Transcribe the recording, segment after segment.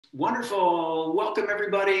Wonderful. Welcome,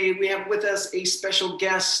 everybody. We have with us a special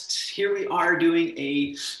guest. Here we are doing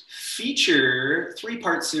a feature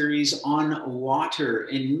three-part series on water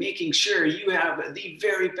and making sure you have the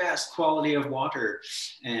very best quality of water.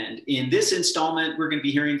 And in this installment, we're going to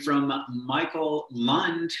be hearing from Mikael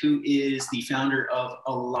Lund, who is the founder of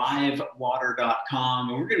AliveWater.com.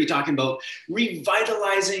 And we're going to be talking about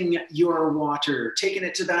revitalizing your water, taking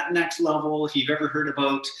it to that next level. If you've ever heard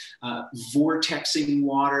about vortexing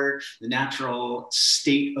water, the natural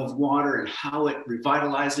state of water and how it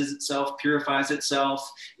revitalizes itself, purifies itself,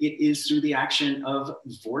 it is through the action of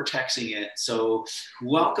vortexing it. So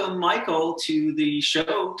welcome, Mikael, to the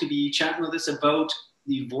show to be chatting with us about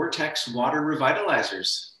the Vortex Water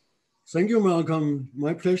Revitalizers. Thank you, Malcolm.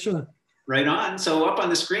 My pleasure. Right on. So up on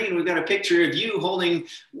the screen, we've got a picture of you holding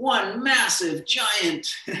one massive, giant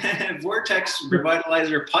Vortex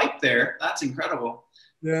Revitalizer pipe there. That's incredible.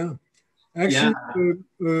 Yeah. Actually,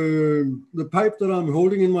 the pipe that I'm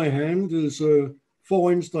holding in my hand is a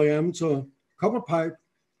 4-inch diameter copper pipe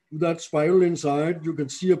with that spiral inside. You can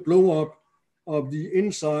see a blow up of the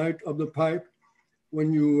inside of the pipe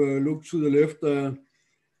when you look to the left there.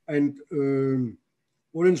 And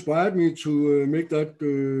what inspired me to make that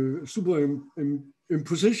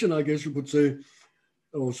imposition, I guess you could say,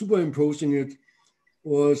 or superimposing it,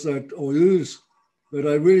 was that, or is, that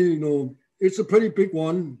I really, it's a pretty big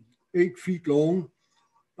one, 8 feet long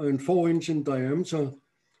and 4-inch in diameter.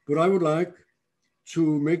 But I would like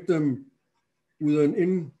to make them with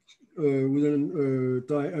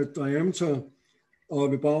a diameter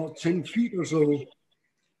of about 10 feet or so,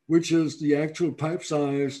 which is the actual pipe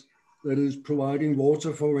size that is providing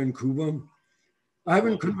water for Vancouver. I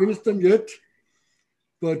haven't convinced them yet,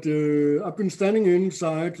 but I've been standing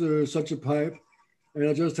inside such a pipe, and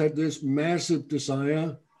I just had this massive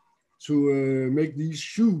desire to make these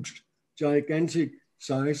huge, gigantic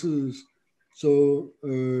sizes, so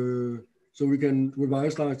we can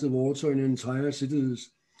revitalize the water in entire cities.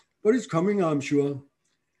 But it's coming, I'm sure.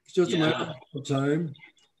 It's just a matter of time.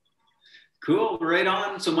 Cool, right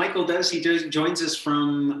on. So Mikael joins us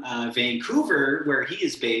from Vancouver, where he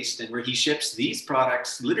is based and where he ships these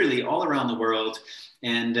products literally all around the world.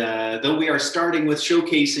 And though we are starting with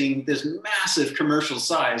showcasing this massive commercial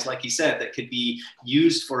size, like he said, that could be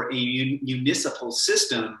used for a municipal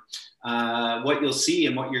system, what you'll see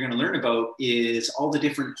and what you're going to learn about is all the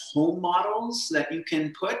different home models that you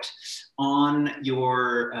can put on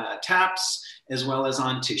your taps, as well as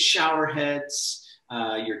onto shower heads,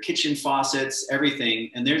 your kitchen faucets, everything.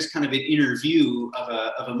 And there's kind of an inner view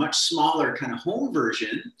of a much smaller kind of home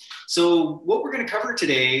version. So what we're going to cover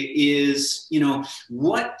today is,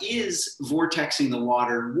 what is vortexing the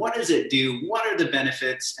water? What does it do? What are the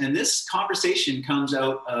benefits? And this conversation comes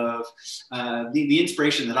out of the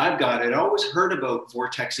inspiration that I've got. I'd always heard about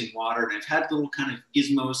vortexing water, and I've had little kind of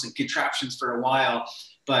gizmos and contraptions for a while.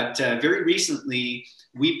 But very recently,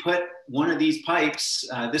 we put one of these pipes,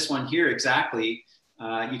 this one here exactly,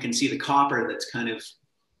 you can see the copper that's kind of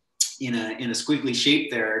in a squiggly shape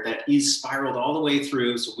there that is spiraled all the way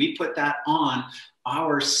through. So we put that on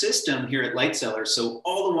our system here at Light Cellar. So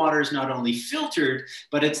all the water is not only filtered,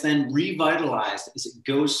 but it's then revitalized as it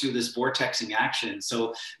goes through this vortexing action.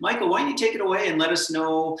 So Mikael, why don't you take it away and let us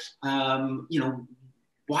know,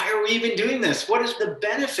 why are we even doing this? What is the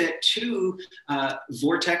benefit to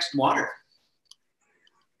vortexed water?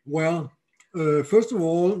 Well, first of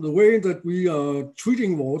all, the way that we are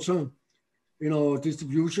treating water in our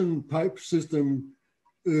distribution pipe system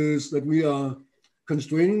is that we are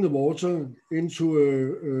constraining the water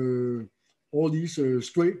into all these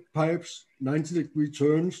straight pipes, 90-degree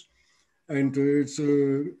turns, and it's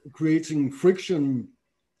creating friction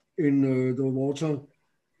in the water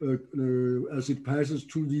as it passes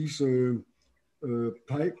through these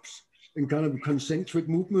pipes in kind of concentric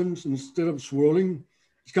movements instead of swirling.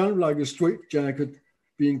 It's kind of like a straitjacket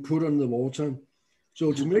being put on the water.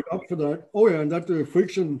 So to make up for that, and that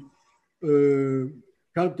friction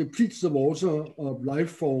kind of depletes the water of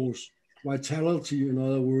life force, vitality, in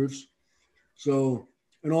other words. So,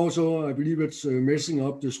 and also I believe it's messing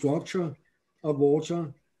up the structure of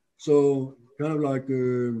water. So kind of like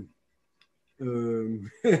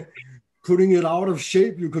putting it out of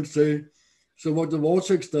shape, you could say. So what the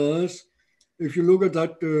vortex does, if you look at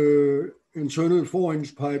that internal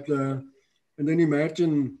 4-inch pipe there, and then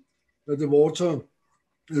imagine that the water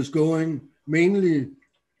is going mainly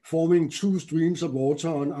forming 2 streams of water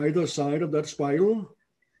on either side of that spiral.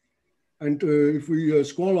 And if we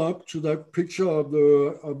scroll up to that picture of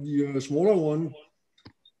the smaller one,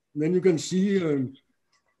 then you can see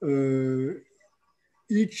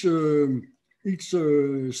each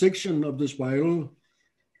section of the spiral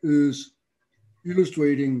is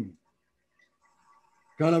illustrating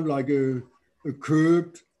kind of like a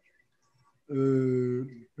curved, a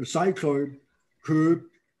cycloid, curved,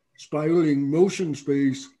 spiraling motion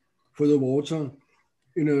space for the water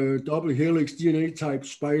in a double helix DNA type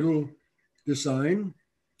spiral design.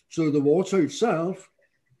 So the water itself,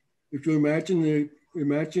 if you imagine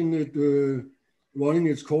it running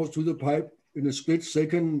its course through the pipe in a split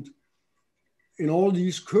second, in all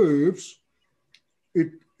these curves,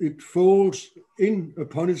 it folds in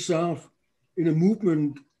upon itself in a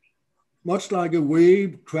movement much like a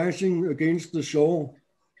wave crashing against the shore.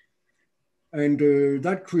 And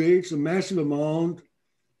that creates a massive amount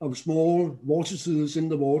of small vortices in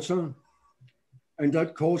the water. And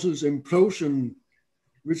that causes implosion,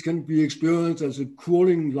 which can be experienced as a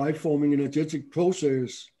cooling, life-forming, energetic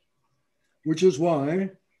process, which is why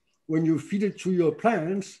when you feed it to your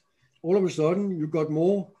plants, all of a sudden you got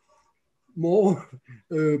more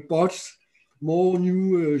buds, more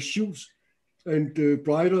new shoots, and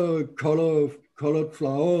brighter colored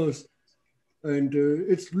flowers. And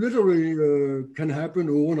it's literally can happen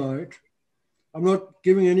overnight. I'm not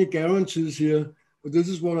giving any guarantees here, but this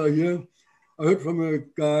is what I hear. I heard from a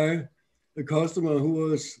guy, a customer who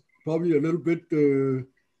was probably a little bit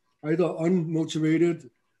either unmotivated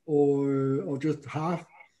or just half,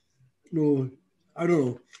 I don't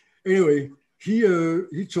know. Anyway, he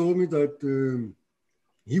told me that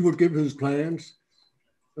he would give his plants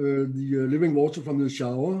the living water from the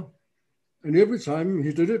shower, and every time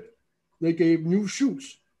he did it, they gave new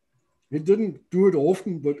shoots. He didn't do it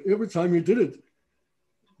often, but every time he did it,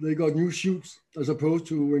 they got new shoots, as opposed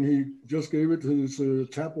to when he just gave it his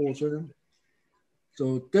tap water.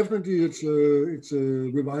 So definitely it's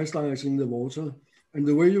revitalizing the water. And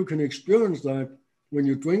the way you can experience that when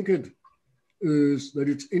you drink it is that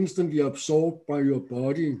it's instantly absorbed by your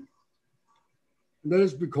body. And that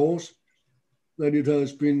is because that it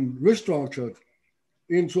has been restructured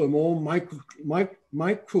into a more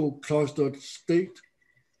micro-clustered state.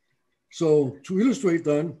 So to illustrate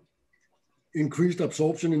that increased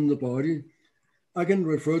absorption in the body, I can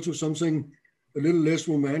refer to something a little less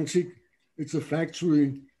romantic. It's a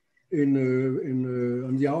factory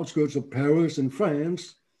on the outskirts of Paris in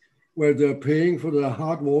France, where they're paying for the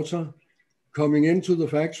hard water coming into the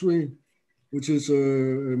factory, which is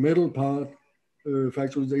a metal part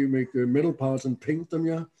factory. They make metal parts and paint them,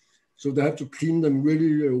 yeah. So they have to clean them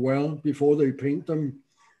really well before they paint them.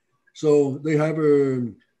 So they have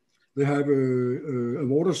a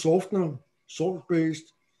water softener,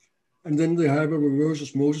 salt-based, and then they have a reverse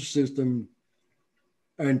osmosis system.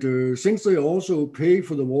 And since they also pay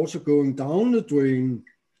for the water going down the drain,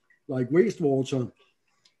 like wastewater,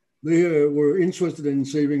 they were interested in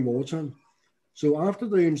saving water. So after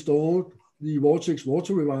they installed the Vortex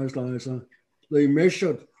Water Revitalizer, they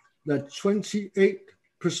measured that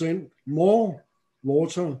 28% more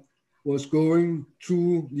water was going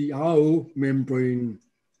to the RO membrane.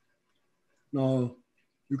 Now,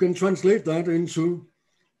 you can translate that into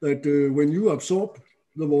that when you absorb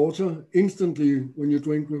the water instantly, when you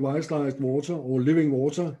drink revitalized water or living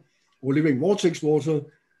vortex water,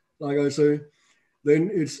 like I say,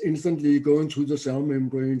 then it's instantly going to the cell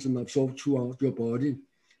membranes and absorbed throughout your body.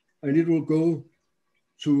 And it will go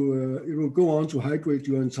on to hydrate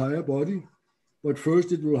your entire body. But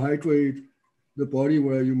first it will hydrate the body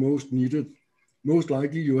where you most need it, most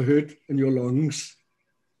likely your head and your lungs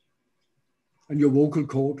and your vocal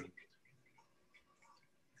cord.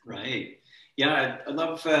 Right. Yeah, I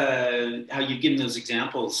love how you've given those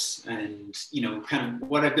examples, and kind of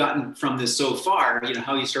what I've gotten from this so far.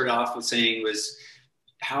 How you started off with saying was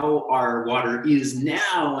how our water is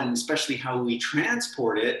now, and especially how we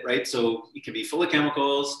transport it, right? So it can be full of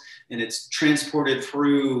chemicals, and it's transported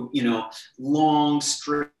through long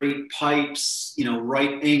straight pipes,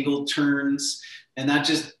 right angle turns, and that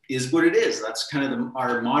just is what it is. That's kind of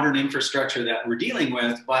our modern infrastructure that we're dealing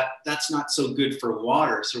with, but that's not so good for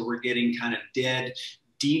water. So we're getting kind of dead,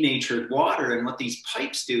 denatured water. And what these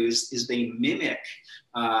pipes do is they mimic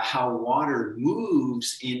how water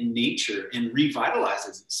moves in nature and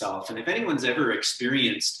revitalizes itself. And if anyone's ever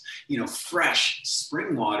experienced, fresh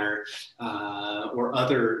spring water or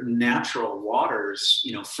other natural waters,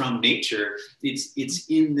 from nature, it's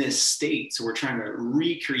in this state. So we're trying to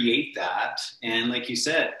recreate that. And like you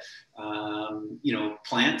said,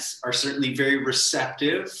 plants are certainly very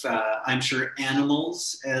receptive. I'm sure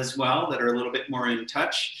animals as well that are a little bit more in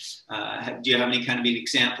touch. Do you have any kind of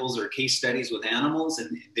examples or case studies with animals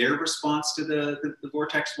and their response to the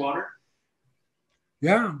vortex water?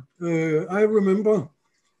 Yeah, I remember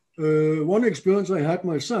one experience I had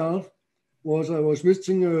myself was I was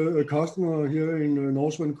visiting a customer here in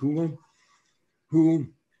North Vancouver who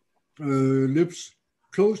lives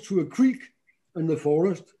close to a creek in the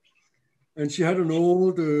forest. And she had an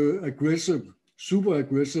old, super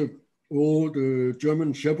aggressive old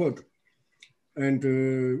German Shepherd. And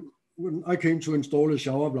when I came to install a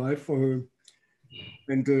shower of life for her,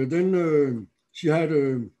 and then she had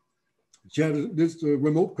this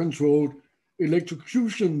remote controlled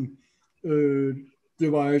electrocution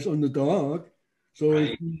device on the dog. So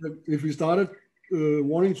Right. if he started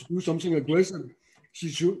wanting to do something aggressive,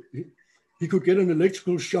 he could get an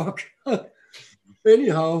electrical shock.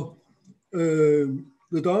 Anyhow,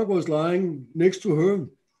 the dog was lying next to her,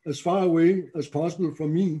 as far away as possible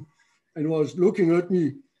from me, and was looking at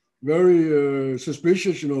me very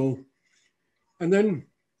suspicious, you know. And then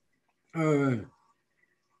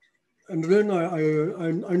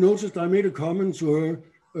I noticed I made a comment to her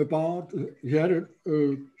about he had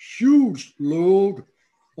a huge load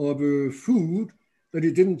of food that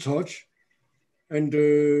he didn't touch, and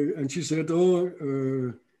she said,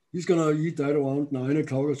 "Oh, he's gonna eat that around 9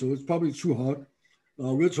 o'clock or so. It's probably too hot."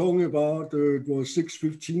 We're talking about it was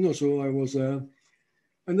 6:15 or so. I was there,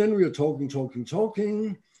 and then we are talking,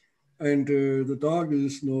 and the dog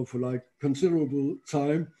is, you know, for like considerable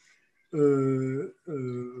time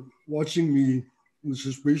watching me with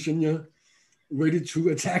suspicion, yeah, ready to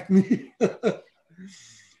attack me.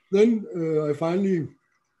 Then I finally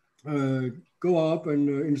go up and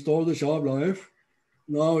install the Sharp Life.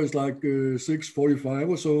 Now it's like 6:45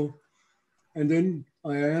 or so. And then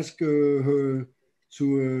I ask her to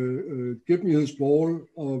give me his ball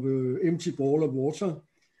of empty ball of water.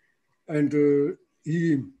 And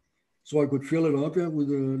so I could fill it up, yeah, with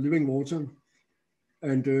living water.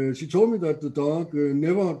 And she told me that the dog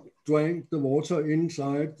never drank the water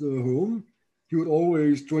inside the home. He would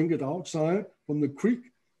always drink it outside from the creek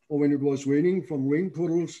or when it was raining from rain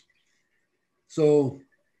puddles. So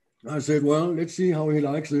I said, well, let's see how he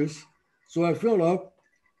likes this. So I filled up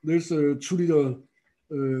this 2-liter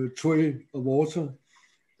tray of water.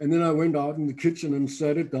 And then I went out in the kitchen and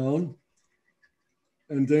sat it down.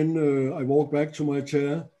 And then I walked back to my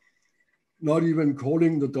chair, not even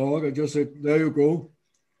calling the dog. I just said, there you go,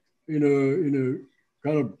 in a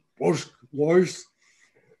kind of brusque voice.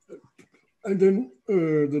 And then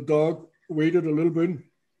the dog waited a little bit.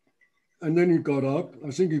 And then he got up.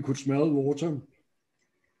 I think he could smell water.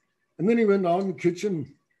 And then he went out in the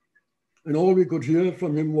kitchen. And all we could hear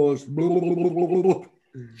from him was blah, blah, blah, blah, blah, blah.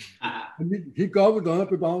 And he gobbled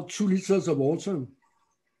up about 2 liters of water.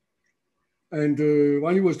 And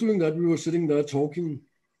while he was doing that, we were sitting there talking.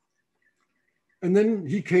 And then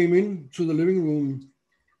he came into the living room.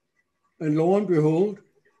 And lo and behold,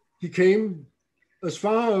 he came as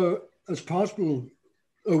far as possible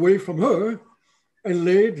away from her and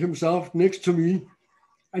laid himself next to me.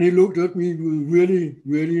 And he looked at me with really,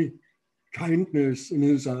 really kindness in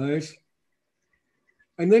his eyes.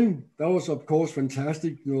 And then that was, of course,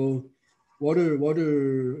 fantastic. You know, what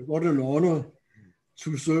an honor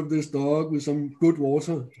to serve this dog with some good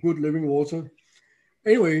water, good living water.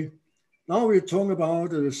 Anyway, now we're talking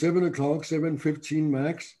about 7 o'clock, 7:15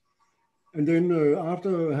 max. And then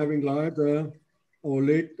after having lied there or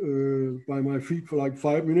laid by my feet for like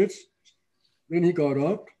 5 minutes, then he got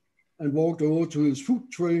up and walked over to his food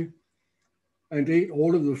tray and ate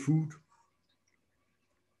all of the food.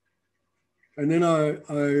 And then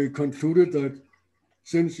I concluded that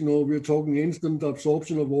since, you know, we're talking instant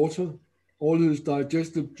absorption of water, all his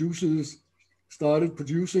digestive juices started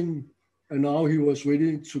producing, and now he was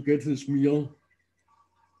ready to get his meal.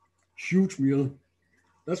 Huge meal.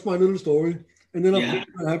 That's my little story. And then of course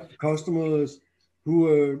I have customers who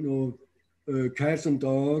are, cats and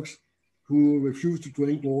dogs who refuse to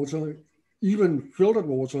drink water, even filtered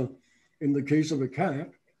water in the case of a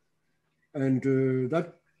cat. And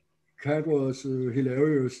that cat was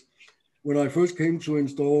hilarious. When I first came to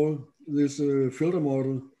install this filter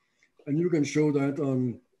model, and you can show that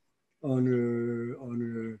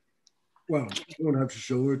well, you don't have to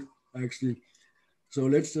show it actually. So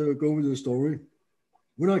let's go with the story.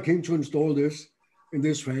 When I came to install this in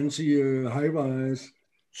this fancy high-rise,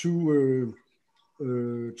 two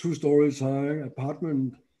stories high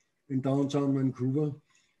apartment in downtown Vancouver,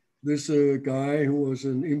 this guy who was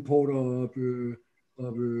an importer of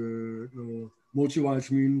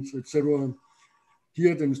multivitamins, etc., he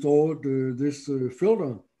had installed this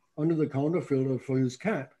filter, under-the-counter filter for his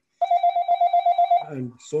cat.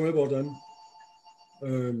 And sorry about that.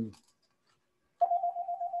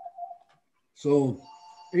 So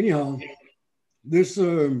anyhow, this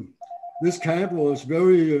cat was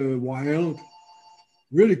very wild,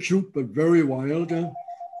 really cute, but very wild.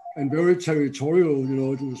 and very territorial. You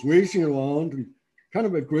know, it was racing around and kind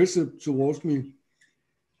of aggressive towards me.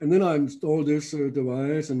 And then I installed this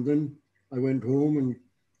device, and then I went home, and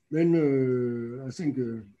then I think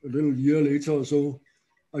a little year later or so,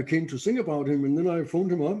 I came to think about him, and then I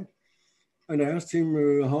phoned him up and asked him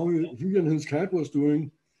how he and his cat was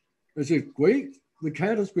doing. I said, great, the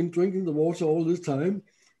cat has been drinking the water all this time,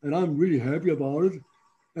 and I'm really happy about it.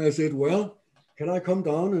 And I said, well, can I come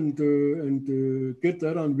down and get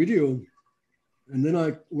that on video? And then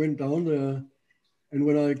I went down there, and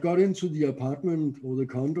when I got into the apartment or the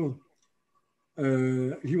condo,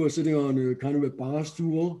 he was sitting on a kind of a bar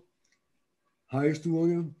stool, high stool,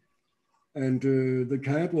 yeah. And the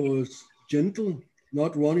cat was gentle,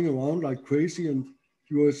 not running around like crazy, and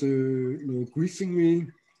he was, greeting me,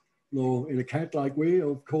 in a cat-like way,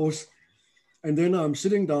 of course. And then I'm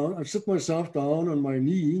sitting down, I sit myself down on my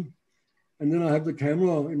knee, and then I have the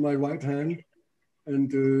camera in my right hand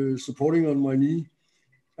and supporting on my knee.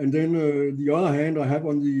 And then the other hand I have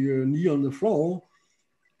on the knee on the floor,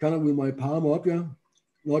 kind of with my palm up, yeah,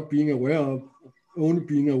 not being aware of, only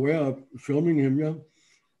being aware of filming him, yeah.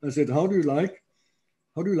 I said, how do you like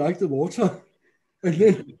the water? And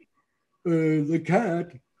then the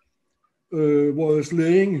cat was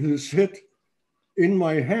laying his head in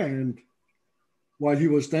my hand while he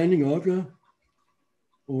was standing up, yeah.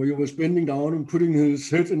 Or he was bending down and putting his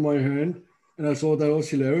head in my hand. And I thought that was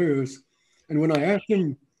hilarious. And when I asked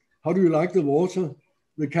him, how do you like the water?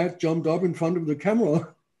 The cat jumped up in front of the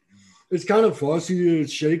camera. It's kind of fuzzy,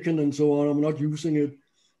 it's shaken and so on. I'm not using it,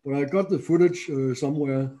 but I got the footage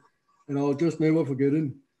somewhere, and I'll just never forget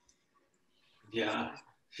it. Yeah.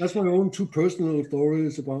 That's my own two personal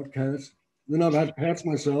stories about cats. Then I've had cats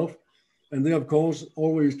myself, and they of course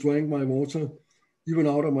always drank my water, even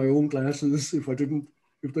out of my own glasses. If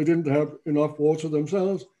they didn't have enough water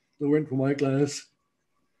themselves, they went for my glass.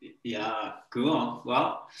 Yeah, cool.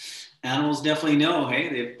 Well, animals definitely know,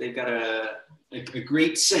 hey, they've got a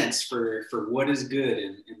great sense for what is good,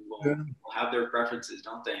 and will have their preferences,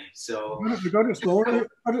 don't they? So I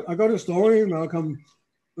got a story, Malcolm,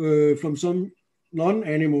 from some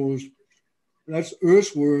non-animals. That's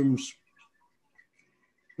earthworms.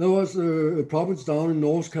 There was a province down in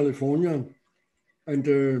North California, and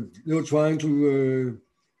they were trying to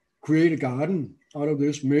create a garden out of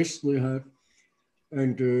this mess they had.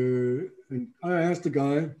 And I asked the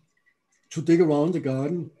guy to dig around the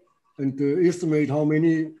garden and estimate how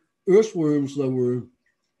many earthworms there were.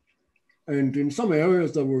 And in some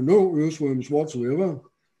areas, there were no earthworms whatsoever.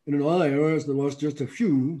 And in other areas, there was just a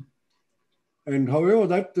few. And however,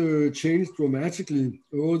 that changed dramatically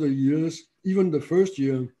over the years, even the first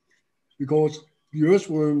year, because the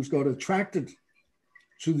earthworms got attracted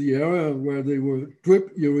to the area where they were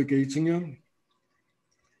drip irrigating them.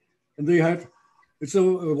 And it's a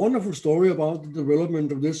wonderful story about the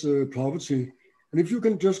development of this property. And if you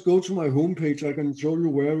can just go to my homepage, I can show you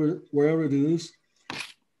where it is.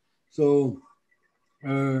 So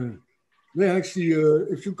they actually,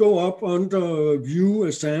 if you go up under view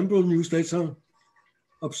a sample newsletter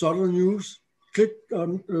of Southern News, click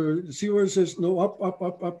on, see where it says, no,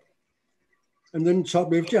 up. And then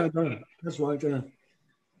top left, yeah, that's right, yeah.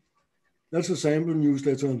 That's a sample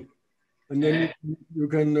newsletter. And then you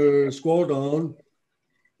can scroll down.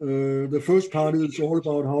 The first part is all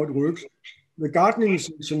about how it works. The gardening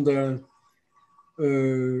section there,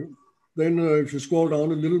 then if you scroll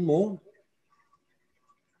down a little more,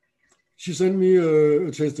 she sent me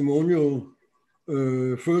a testimonial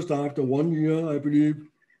first after 1 year, I believe,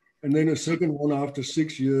 and then a second one after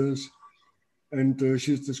 6 years. And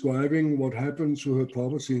she's describing what happened to her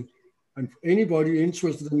property. And anybody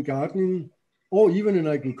interested in gardening or even in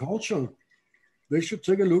agriculture, they should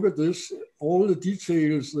take a look at this. All the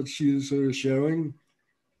details that she's sharing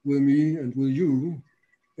with me and with you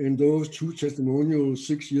in those two testimonials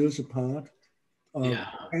 6 years apart are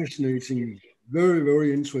fascinating, very,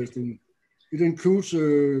 very interesting. It includes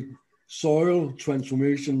soil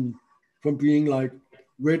transformation from being like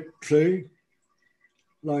red clay,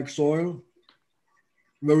 like soil,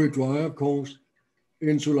 very dry, of course,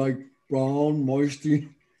 into like brown, moisty,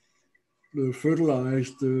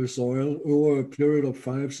 fertilized soil over a period of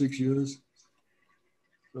 5-6 years.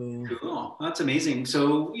 Cool. That's amazing.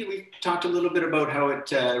 So we've talked a little bit about how it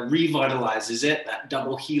revitalizes it, that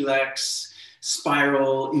double helix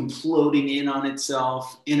spiral imploding in on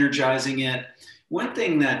itself, energizing it. One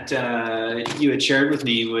thing that you had shared with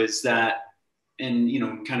me was that, and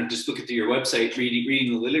kind of just looking through your website,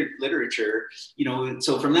 reading the literature,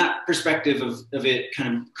 so from that perspective of it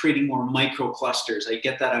kind of creating more micro clusters, I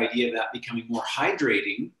get that idea of that becoming more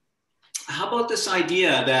hydrating. How about this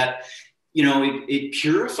idea that you know, it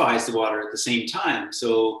purifies the water at the same time.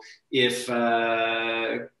 So if,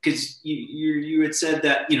 because you had said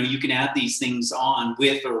that, you know, you can add these things on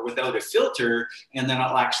with or without a filter, and then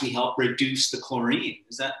it'll actually help reduce the chlorine.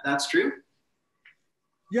 That's true?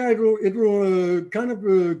 Yeah, it will kind of,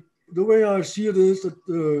 the way I see it is that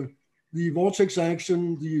the vortex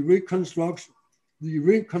action, the reconstruction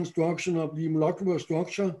of the molecular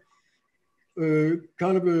structure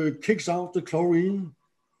kind of kicks out the chlorine,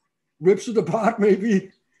 rips it apart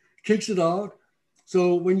maybe, kicks it out.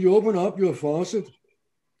 So when you open up your faucet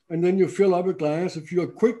and then you fill up a glass, if you're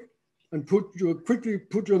quick and quickly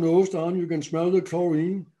put your nose down, you can smell the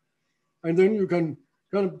chlorine, and then you can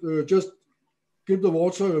kind of just give the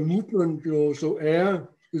water a movement, you know, so air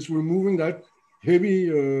is removing that heavy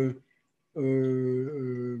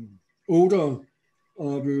odor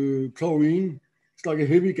of chlorine. It's like a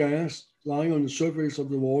heavy gas lying on the surface of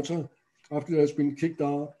the water after it has been kicked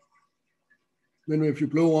out. Then if you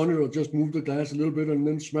blow on it or just move the glass a little bit and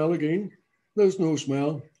then smell again, there's no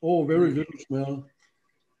smell, or very little smell.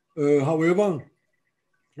 However,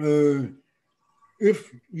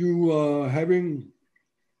 if you are having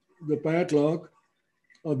the bad luck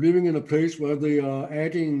of living in a place where they are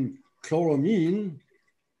adding chloramine,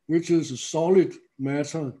 which is a solid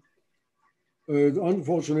matter,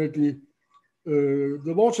 unfortunately,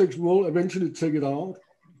 the vortex will eventually take it out.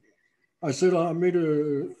 I said I made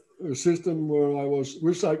a system where I was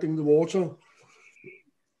recycling the water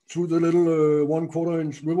through the little 1/4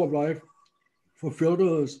 inch river of life for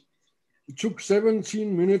filters. It took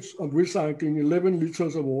 17 minutes of recycling 11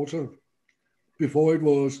 liters of water before it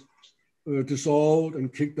was dissolved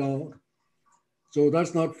and kicked out. So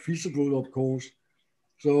that's not feasible, of course.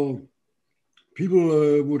 So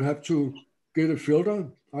people would have to get a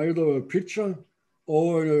filter, either a pitcher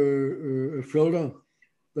or a filter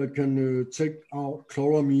that can take out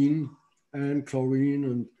chloramine and chlorine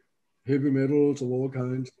and heavy metals of all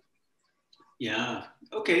kinds. Yeah.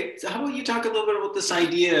 Okay. So how about you talk a little bit about this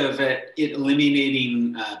idea of it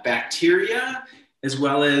eliminating bacteria as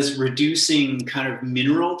well as reducing kind of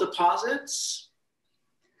mineral deposits?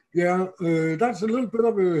 Yeah, that's a little bit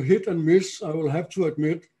of a hit and miss, I will have to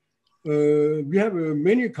admit. We have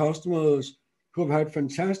many customers who have had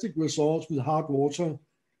fantastic results with hard water,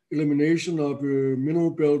 elimination of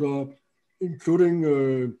mineral buildup, including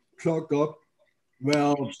clogged up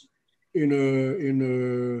valves in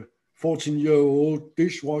a 14-year-old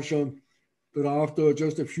dishwasher that after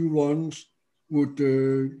just a few runs would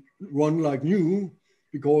run like new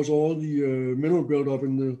because all the mineral buildup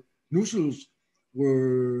in the nozzles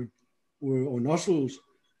were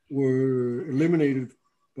eliminated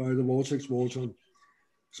by the vortex water.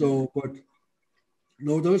 So, but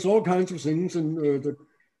no, there's all kinds of things and that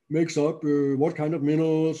makes up what kind of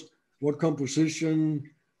minerals, what composition,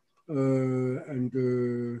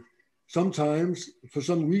 and sometimes for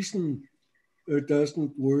some reason it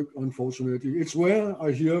doesn't work, unfortunately. It's where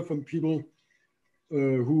I hear from people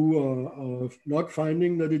who are not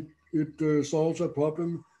finding that it solves a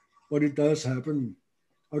problem, but it does happen.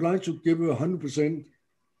 I'd like to give a 100%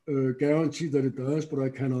 guarantee that it does, but I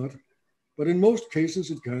cannot. But in most cases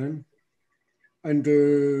it can. And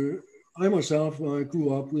I myself, I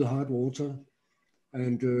grew up with hard water,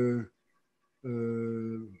 and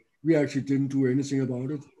we actually didn't do anything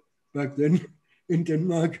about it back then in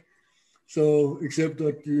Denmark. So except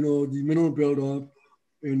that, you know, the mineral buildup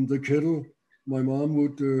in the kettle, my mom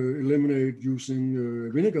would eliminate using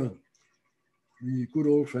vinegar, the good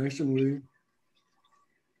old-fashioned way.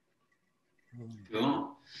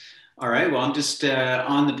 Cool. All right. Well, I'm just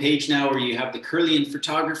on the page now where you have the Kirlian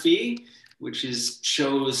photography, which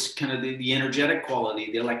shows kind of the energetic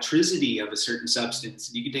quality, the electricity of a certain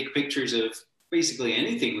substance. You can take pictures of basically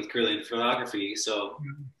anything with Kirlian photography. So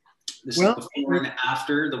this is before and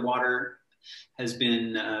after the water has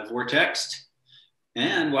been vortexed.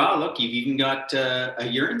 And wow, look, you've even got a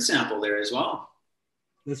urine sample there as well.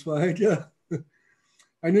 That's right, yeah.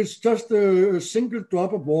 And it's just a single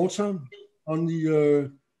drop of water on the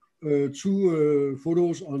two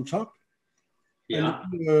photos on top. Yeah.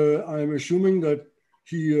 And I'm assuming that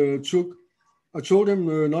he I told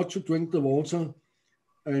him not to drink the water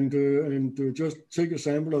and just take a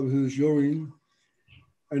sample of his urine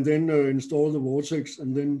and then install the vortex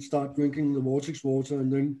and then start drinking the vortex water and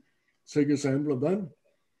then take a sample of that.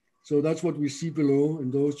 So that's what we see below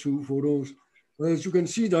in those two photos. As you can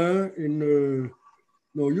see there in,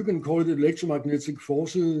 no, you can call it electromagnetic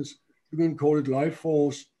forces, you can call it life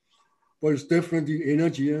force, but it's definitely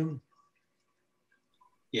energy.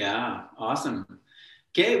 Yeah, awesome.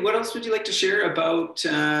 Okay, what else would you like to share about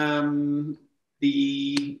the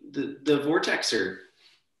vortexer?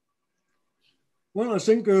 Well, I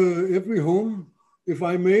think every home, if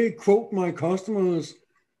I may quote my customers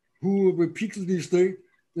who repeatedly state,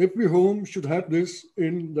 every home should have this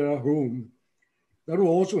in their home. That will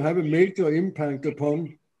also have a major impact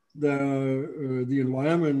upon the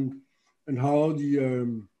environment and how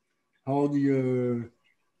the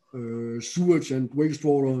sewage and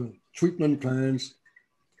wastewater treatment plants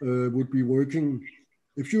would be working.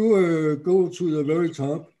 If you go to the very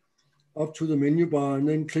top, up to the menu bar, and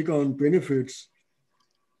then click on benefits,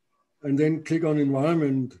 and then click on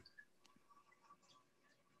environment,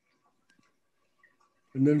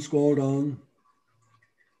 and then scroll down.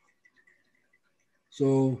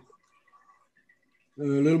 So a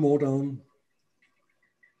little more down.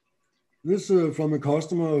 This from a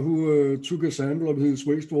customer who took a sample of his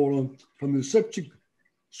wastewater from the septic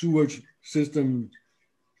sewage system.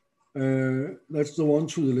 That's the one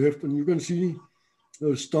to the left, and you can see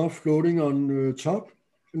the stuff floating on top,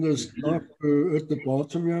 and there's stuff at the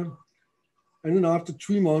bottom, yeah. And then after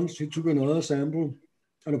 3 months, he took another sample,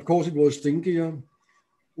 and of course it was stinkier,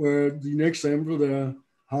 where the next sample there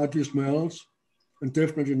hardly smells, and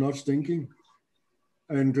definitely not stinky.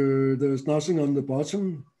 And there's nothing on the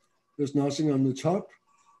bottom, there's nothing on the top,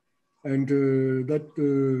 and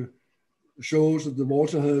that shows that the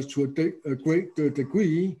water has, to a great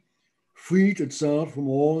degree, freed itself from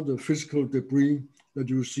all the physical debris that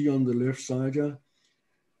you see on the left side, yeah.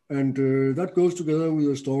 And that goes together with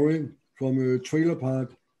a story from a trailer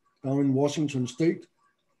park down in Washington State,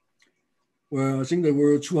 where I think there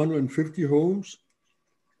were 250 homes,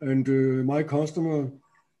 and my customer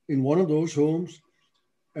in one of those homes,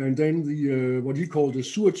 and then the what he called the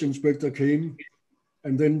sewage inspector came,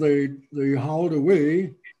 and then they hauled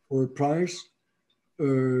away for a price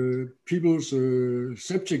people's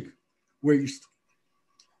septic waste.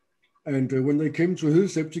 And when they came to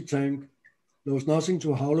his septic tank, there was nothing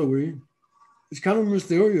to haul away. It's kind of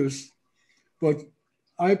mysterious, but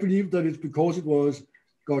I believe that it's because it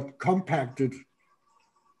got compacted.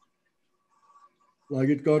 Like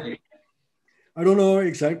it got, I don't know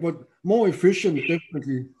exact, but more efficient,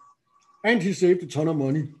 definitely. And he saved a ton of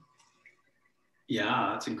money.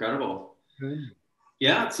 Yeah, that's incredible. Okay.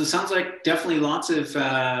 Yeah, so it sounds like definitely lots of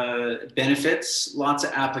benefits, lots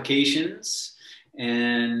of applications,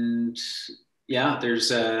 and yeah,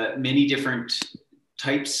 there's many different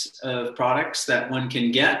types of products that one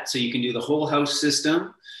can get. So you can do the whole house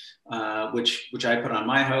system, which I put on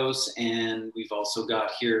my house, and we've also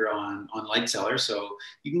got here on Light Cellar. So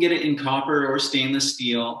you can get it in copper or stainless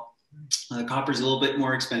steel. Copper is a little bit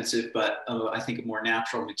more expensive, but I think a more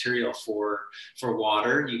natural material for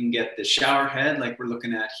water. You can get the shower head like we're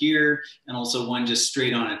looking at here, and also one just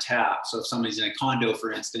straight on a tap. So if somebody's in a condo,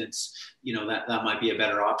 for instance, you know, that might be a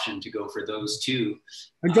better option to go for those two.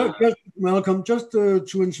 And just Malcolm, just to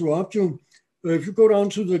interrupt you, if you go down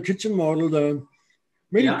to the kitchen model there,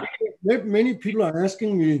 many people are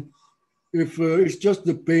asking me if it's just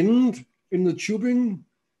the bend in the tubing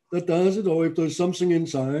that does it, or if there's something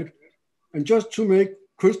inside. And just to make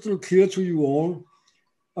crystal clear to you all,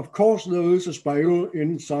 of course there is a spiral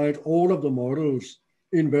inside all of the models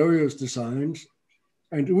in various designs.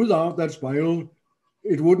 And without that spiral,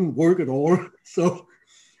 it wouldn't work at all. So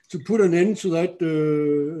to put an end to that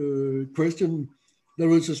question,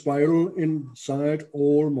 there is a spiral inside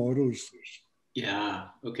all models. Yeah,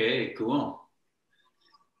 okay, cool.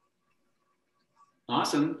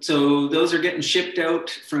 Awesome. So those are getting shipped out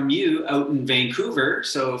from you out in Vancouver.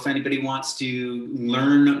 So if anybody wants to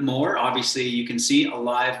learn more, obviously you can see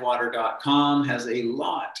alivewater.com has a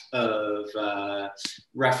lot of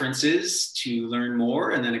references to learn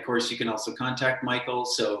more. And then of course you can also contact Michael.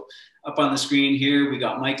 So up on the screen here, we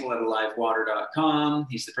got Michael at alivewater.com.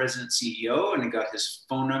 He's the president CEO, and I got his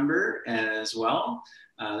phone number as well.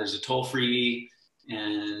 There's a toll-free,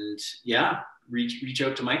 and yeah, reach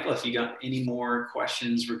out to Michael if you got any more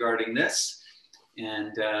questions regarding this.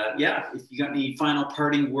 And yeah, if you got any final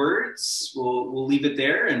parting words, we'll leave it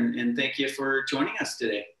there. And thank you for joining us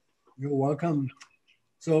today. You're welcome.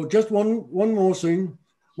 So just one more thing.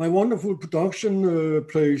 My wonderful production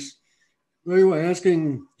place, he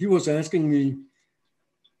was asking me,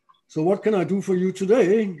 so what can I do for you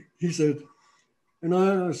today? He said. And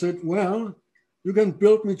I said, well, you can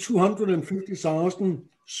build me 250,000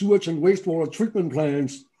 sewage and wastewater treatment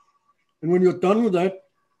plants. And when you're done with that,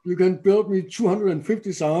 you can build me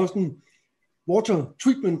 250,000 water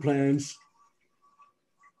treatment plants.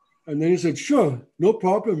 And then he said, sure, no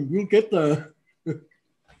problem, we'll get there.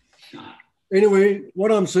 Anyway,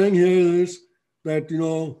 what I'm saying here is that, you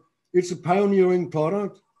know, it's a pioneering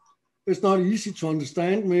product. It's not easy to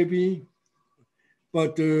understand maybe,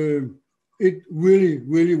 but it really,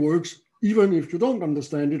 really works even if you don't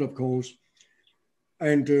understand it, of course.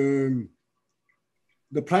 And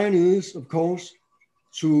the plan is, of course,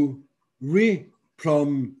 to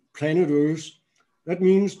replumb planet Earth. That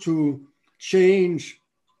means to change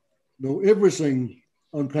everything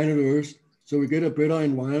on planet Earth so we get a better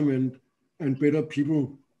environment and better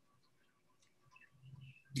people.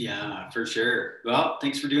 Yeah, for sure. Well,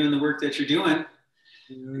 thanks for doing the work that you're doing.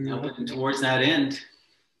 Helping towards that end.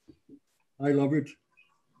 I love it.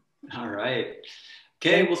 All right.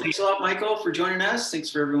 Okay, well, thanks a lot, Michael, for joining us. Thanks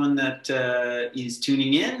for everyone that is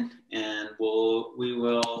tuning in, and we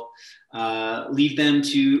will leave them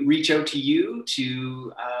to reach out to you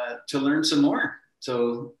to learn some more.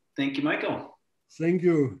 So thank you, Michael. Thank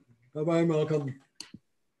you. Bye-bye, Malcolm.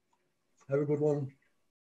 Have a good one.